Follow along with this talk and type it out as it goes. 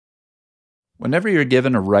Whenever you're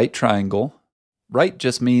given a right triangle, right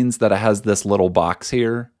just means that it has this little box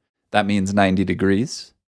here. That means 90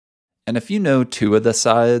 degrees. And if you know two of the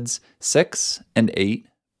sides, 6 and 8,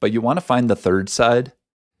 but you want to find the third side,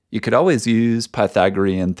 you could always use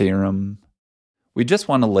Pythagorean Theorem. We just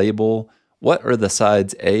want to label what are the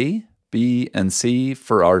sides A, B, and C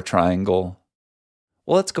for our triangle.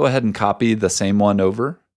 Well, let's go ahead and copy the same one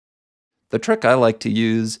over. The trick I like to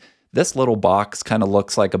use, this little box kind of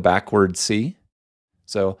looks like a backward C.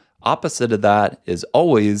 So opposite of that is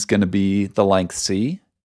always going to be the length C.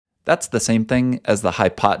 That's the same thing as the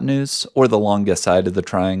hypotenuse or the longest side of the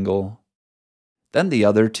triangle. Then the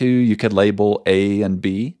other two you could label A and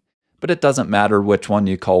B, but it doesn't matter which one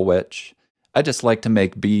you call which. I just like to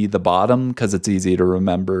make B the bottom because it's easy to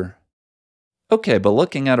remember. Okay, but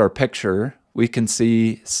looking at our picture, we can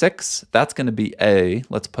see 6, that's going to be A,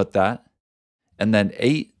 let's put that. And then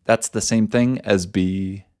 8, that's the same thing as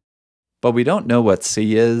B. But we don't know what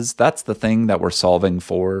C is, that's the thing that we're solving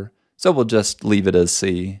for, so we'll just leave it as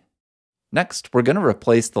C. Next, we're going to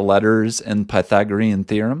replace the letters in Pythagorean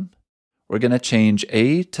Theorem. We're going to change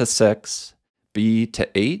A to 6, B to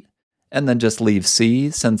 8, and then just leave C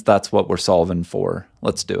since that's what we're solving for.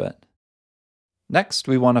 Let's do it. Next,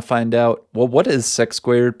 we want to find out, well, what is 6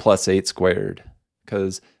 squared plus 8 squared?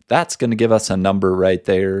 Because that's going to give us a number right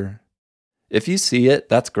there. If you see it,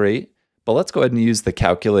 that's great, but let's go ahead and use the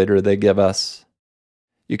calculator they give us.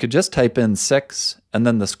 You could just type in 6, and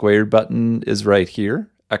then the squared button is right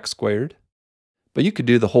here, x squared. But you could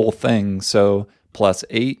do the whole thing, so plus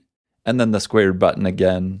 8, and then the squared button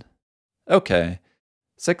again. Okay,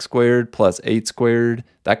 6 squared plus 8 squared,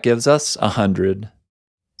 that gives us 100.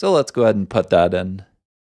 So let's go ahead and put that in.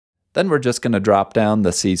 Then we're just going to drop down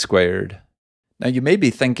the c squared. Now you may be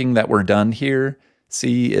thinking that we're done here.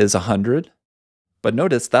 C is 100. But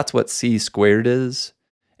notice that's what c squared is.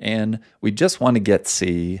 And we just want to get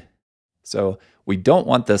c. So we don't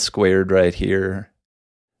want this squared right here.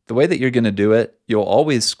 The way that you're going to do it, you'll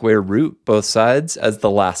always square root both sides as the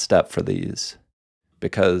last step for these.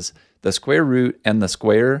 Because the square root and the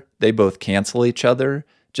square, they both cancel each other.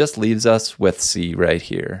 Just leaves us with c right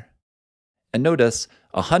here. And notice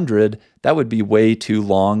 100, that would be way too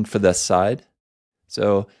long for this side.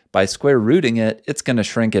 So by square rooting it, it's going to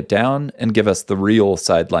shrink it down and give us the real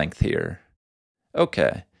side length here.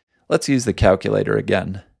 Okay, let's use the calculator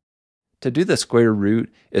again. To do the square root,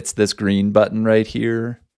 it's this green button right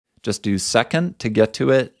here. Just do second to get to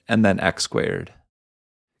it, and then x squared.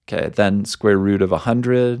 Okay, then square root of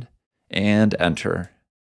 100, and enter.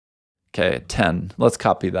 Okay, 10. Let's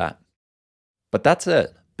copy that. But that's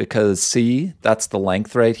it, because c, that's the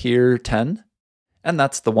length right here, 10, and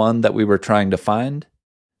that's the one that we were trying to find.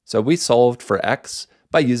 So we solved for x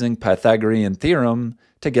by using Pythagorean Theorem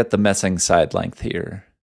to get the missing side length here.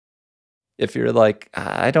 If you're like,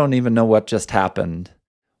 I don't even know what just happened,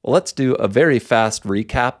 well, let's do a very fast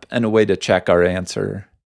recap and a way to check our answer.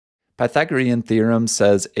 Pythagorean Theorem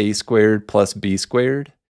says a squared plus b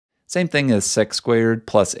squared. Same thing as 6 squared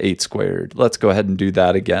plus 8 squared. Let's go ahead and do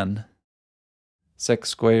that again. 6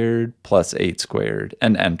 squared plus 8 squared,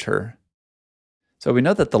 and enter. So we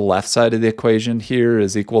know that the left side of the equation here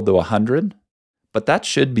is equal to 100, but that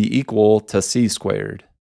should be equal to c squared.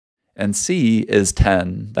 And c is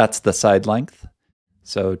 10, that's the side length.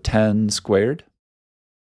 So 10 squared.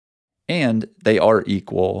 And they are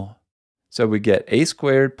equal. So we get a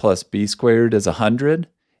squared plus b squared is 100.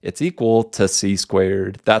 It's equal to c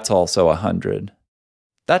squared. That's also 100.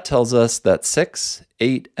 That tells us that 6,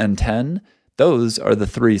 8, and 10, those are the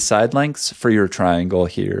 3 side lengths for your triangle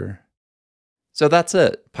here. So that's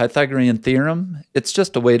it. Pythagorean Theorem, it's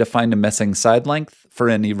just a way to find a missing side length for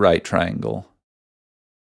any right triangle.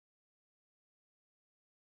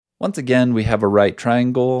 Once again, we have a right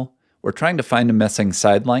triangle. We're trying to find a missing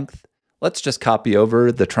side length. Let's just copy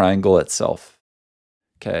over the triangle itself.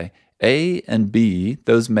 Okay. A and B,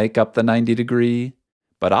 those make up the 90 degree,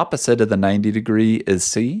 but opposite of the 90 degree is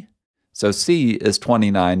C, so C is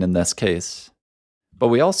 29 in this case. But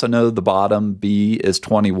we also know the bottom, B, is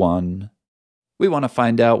 21. We want to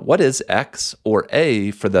find out what is X or A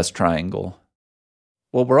for this triangle.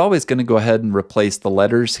 Well, we're always going to go ahead and replace the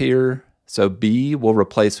letters here, so B we'll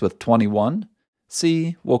replace with 21,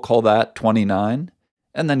 C we'll call that 29,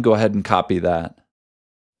 and then go ahead and copy that.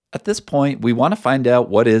 At this point, we want to find out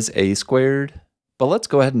what is a squared, but let's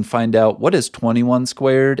go ahead and find out what is 21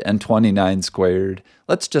 squared and 29 squared.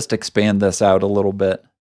 Let's just expand this out a little bit.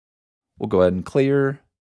 We'll go ahead and clear.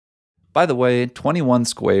 By the way, 21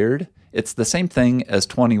 squared, it's the same thing as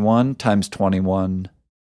 21 times 21.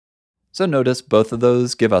 So notice both of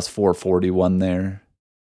those give us 441 there.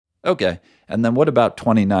 Okay, and then what about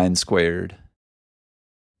 29 squared?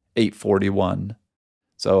 841.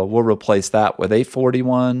 So we'll replace that with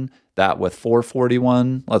 841, that with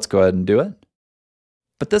 441. Let's go ahead and do it.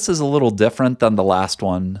 But this is a little different than the last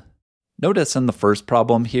one. Notice in the first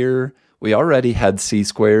problem here, we already had c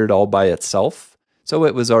squared all by itself, so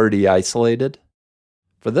it was already isolated.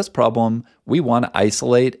 For this problem, we want to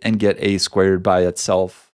isolate and get a squared by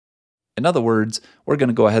itself. In other words, we're going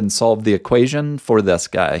to go ahead and solve the equation for this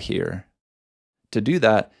guy here. To do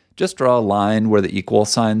that, just draw a line where the equal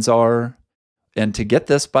signs are. And to get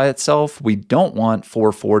this by itself, we don't want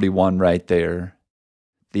 441 right there.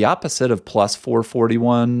 The opposite of plus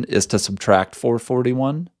 441 is to subtract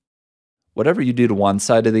 441. Whatever you do to one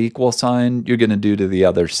side of the equal sign, you're going to do to the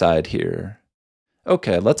other side here.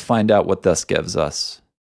 Okay, let's find out what this gives us.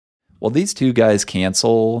 Well, these two guys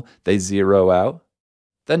cancel, they zero out.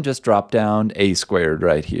 Then just drop down a squared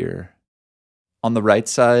right here. On the right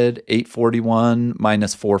side, 841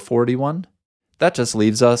 minus 441, that just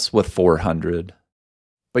leaves us with 400.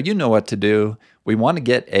 But you know what to do. We want to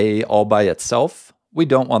get a all by itself. We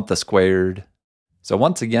don't want the squared. So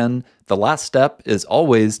once again, the last step is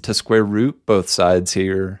always to square root both sides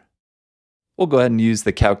here. We'll go ahead and use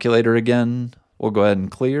the calculator again. We'll go ahead and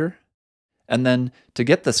clear. And then to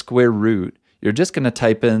get the square root, you're just going to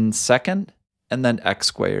type in second and then x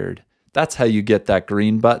squared. That's how you get that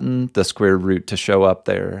green button, the square root, to show up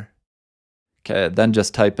there. Okay, then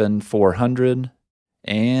just type in 400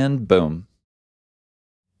 and boom.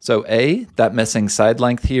 So a, that missing side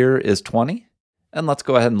length here, is 20. And let's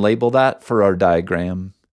go ahead and label that for our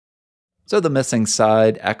diagram. So the missing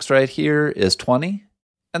side, x right here, is 20,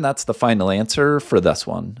 and that's the final answer for this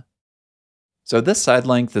one. So this side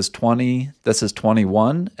length is 20, this is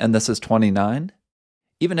 21, and this is 29.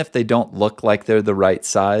 Even if they don't look like they're the right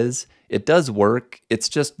size, it does work. It's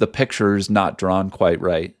just the picture's not drawn quite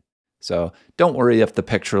right. So don't worry if the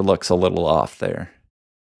picture looks a little off there.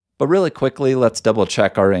 But really quickly, let's double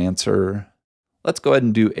check our answer. Let's go ahead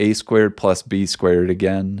and do a squared plus b squared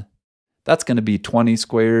again. That's going to be 20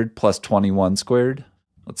 squared plus 21 squared.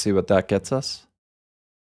 Let's see what that gets us.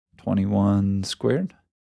 21 squared.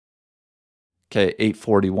 Okay,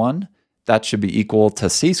 841. That should be equal to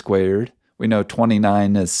c squared. We know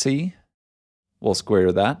 29 is c. We'll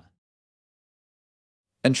square that.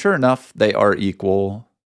 And sure enough, they are equal.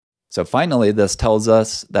 So finally, this tells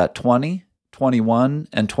us that 20, 21,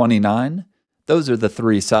 and 29, those are the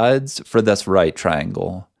three sides for this right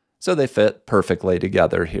triangle. So they fit perfectly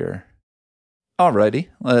together here. Alrighty,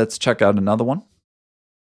 let's check out another one.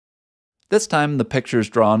 This time the picture's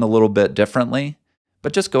drawn a little bit differently,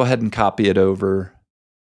 but just go ahead and copy it over.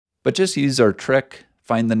 But just use our trick,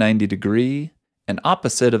 find the 90 degree, and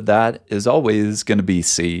opposite of that is always going to be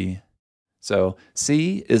C. So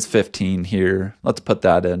C is 15 here. Let's put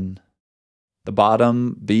that in. The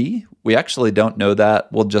bottom, B, we actually don't know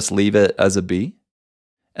that. We'll just leave it as a B.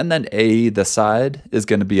 And then A, the side, is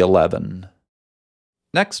going to be 11.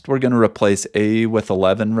 Next, we're going to replace A with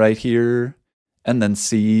 11 right here. And then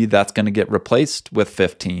C, that's going to get replaced with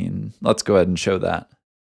 15. Let's go ahead and show that.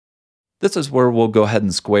 This is where we'll go ahead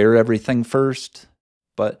and square everything first.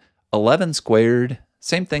 But 11 squared,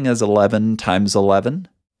 same thing as 11 times 11.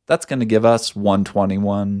 That's going to give us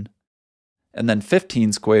 121. And then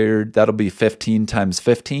 15 squared, that'll be 15 times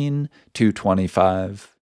 15,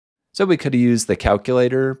 225. So we could have used the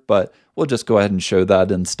calculator, but we'll just go ahead and show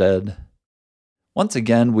that instead. Once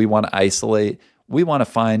again, we want to isolate. We want to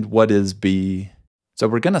find what is B. So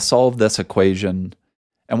we're going to solve this equation.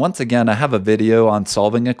 And once again, I have a video on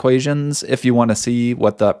solving equations if you want to see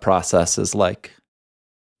what that process is like.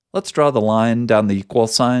 Let's draw the line down the equal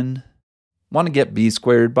sign. Want to get B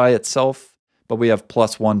squared by itself, but we have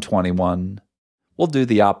plus 121. We'll do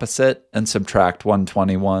the opposite and subtract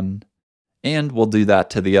 121. And we'll do that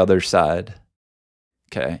to the other side.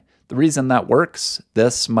 Okay, the reason that works,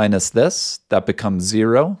 this minus this, that becomes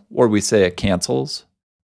 0, or we say it cancels.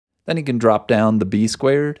 Then you can drop down the B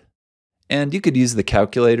squared. And you could use the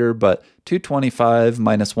calculator, but 225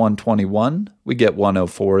 minus 121, we get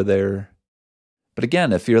 104 there. But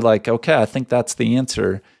again, if you're like, okay, I think that's the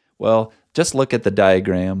answer, well, just look at the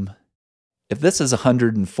diagram. If this is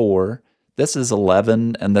 104, this is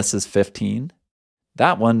 11, and this is 15,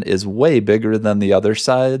 that one is way bigger than the other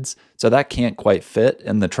sides, so that can't quite fit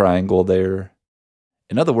in the triangle there.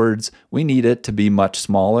 In other words, we need it to be much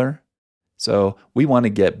smaller, so we want to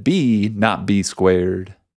get B, not B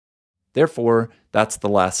squared. Therefore, that's the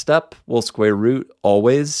last step. We'll square root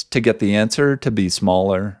always to get the answer to be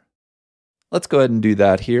smaller. Let's go ahead and do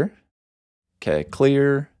that here. Okay,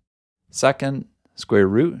 clear, second, square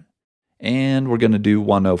root, and we're going to do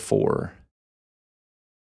 104.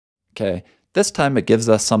 Okay, this time it gives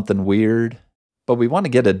us something weird. but we want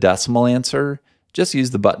to get a decimal answer, just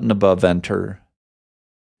use the button above Enter.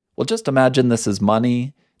 Well, just imagine this is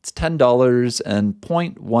money. It's $10 and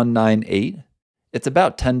 0.198. It's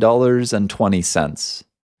about $10.20.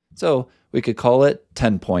 So we could call it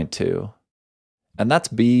 10.2. And that's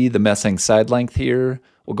B, the missing side length here.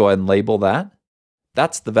 We'll go ahead and label that.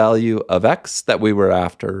 That's the value of X that we were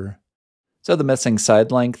after. So the missing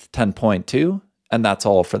side length, 10.2, and that's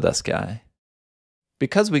all for this guy.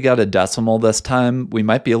 Because we got a decimal this time, we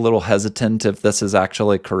might be a little hesitant if this is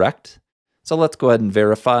actually correct. So let's go ahead and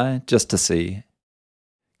verify just to see.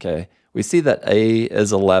 Okay, we see that A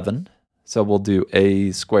is 11, so we'll do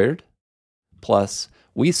A squared plus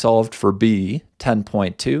we solved for B,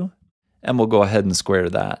 10.2, and we'll go ahead and square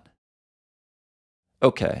that.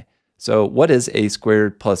 Okay, so what does A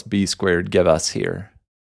squared plus B squared give us here?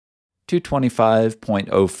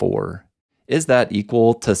 225.04. Is that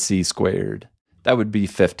equal to C squared? That would be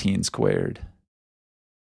 15 squared.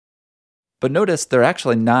 But notice they're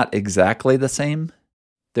actually not exactly the same.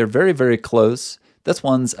 They're very, very close. This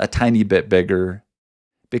one's a tiny bit bigger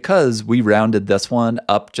because we rounded this one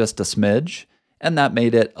up just a smidge, and that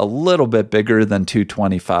made it a little bit bigger than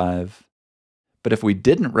 225. But if we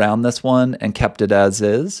didn't round this one and kept it as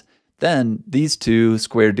is, then these two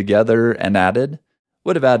squared together and added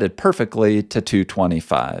would have added perfectly to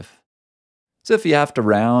 225. So if you have to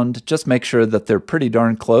round, just make sure that they're pretty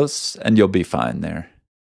darn close and you'll be fine there.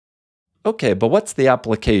 Okay, but what's the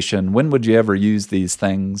application? When would you ever use these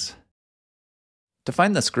things? To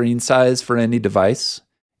find the screen size for any device,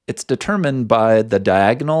 it's determined by the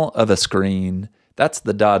diagonal of a screen. That's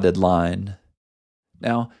the dotted line.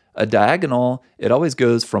 Now, a diagonal, it always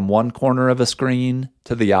goes from one corner of a screen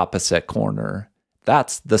to the opposite corner.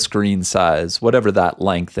 That's the screen size, whatever that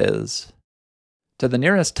length is. To the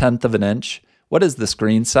nearest tenth of an inch, what is the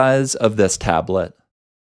screen size of this tablet?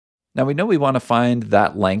 Now we know we want to find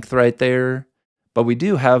that length right there, but we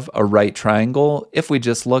do have a right triangle if we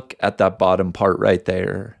just look at that bottom part right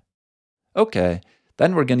there. Okay,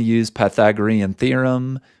 then we're going to use Pythagorean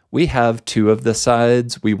Theorem. We have two of the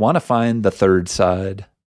sides. We want to find the third side.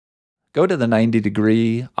 Go to the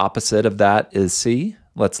 90-degree, opposite of that is C.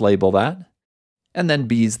 Let's label that. And then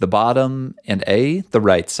B's the bottom and A the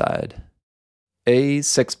right side. A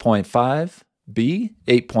 6.5, B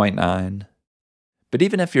 8.9. But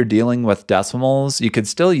even if you're dealing with decimals, you could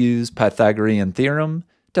still use Pythagorean Theorem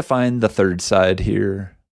to find the third side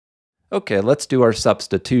here. Okay, let's do our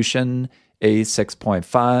substitution. A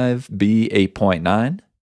 6.5, B 8.9.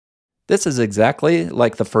 This is exactly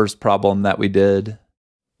like the first problem that we did.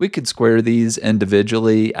 We could square these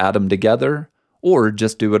individually, add them together, or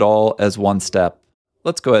just do it all as one step.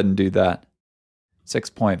 Let's go ahead and do that.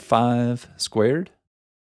 6.5 squared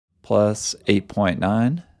plus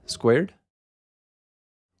 8.9 squared.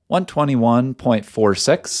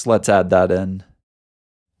 121.46, let's add that in.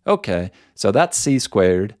 Okay, so that's C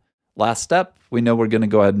squared. Last step, we know we're going to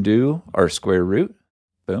go ahead and do our square root.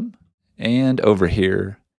 Boom. And over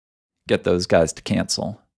here, get those guys to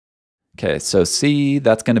cancel. Okay, so C,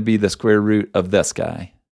 that's going to be the square root of this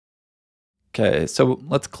guy. Okay, so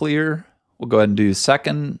let's clear. We'll go ahead and do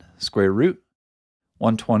second square root.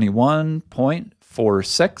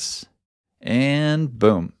 121.46, and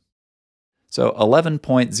boom. So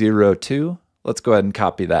 11.02, let's go ahead and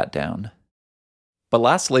copy that down. But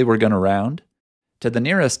lastly, we're going to round to the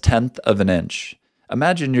nearest tenth of an inch.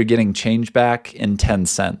 Imagine you're getting change back in 10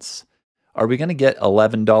 cents. Are we going to get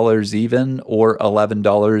 $11 even or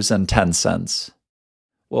 $11.10?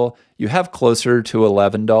 Well, you have closer to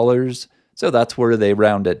 $11, so that's where they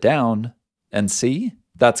round it down. And see,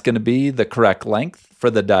 that's going to be the correct length for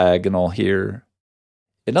the diagonal here.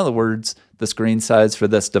 In other words, the screen size for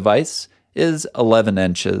this device is 11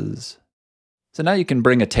 inches. So now you can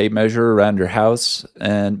bring a tape measure around your house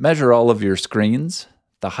and measure all of your screens,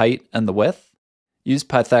 the height and the width. Use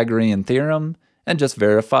Pythagorean Theorem and just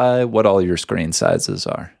verify what all your screen sizes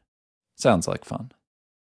are. Sounds like fun.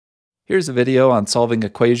 Here's a video on solving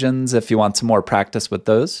equations if you want some more practice with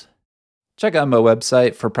those. Check out my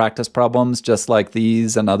website for practice problems just like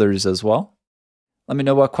these and others as well. Let me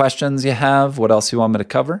know what questions you have, what else you want me to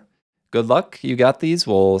cover. Good luck, you got these.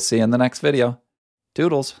 We'll see you in the next video.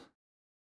 Toodles.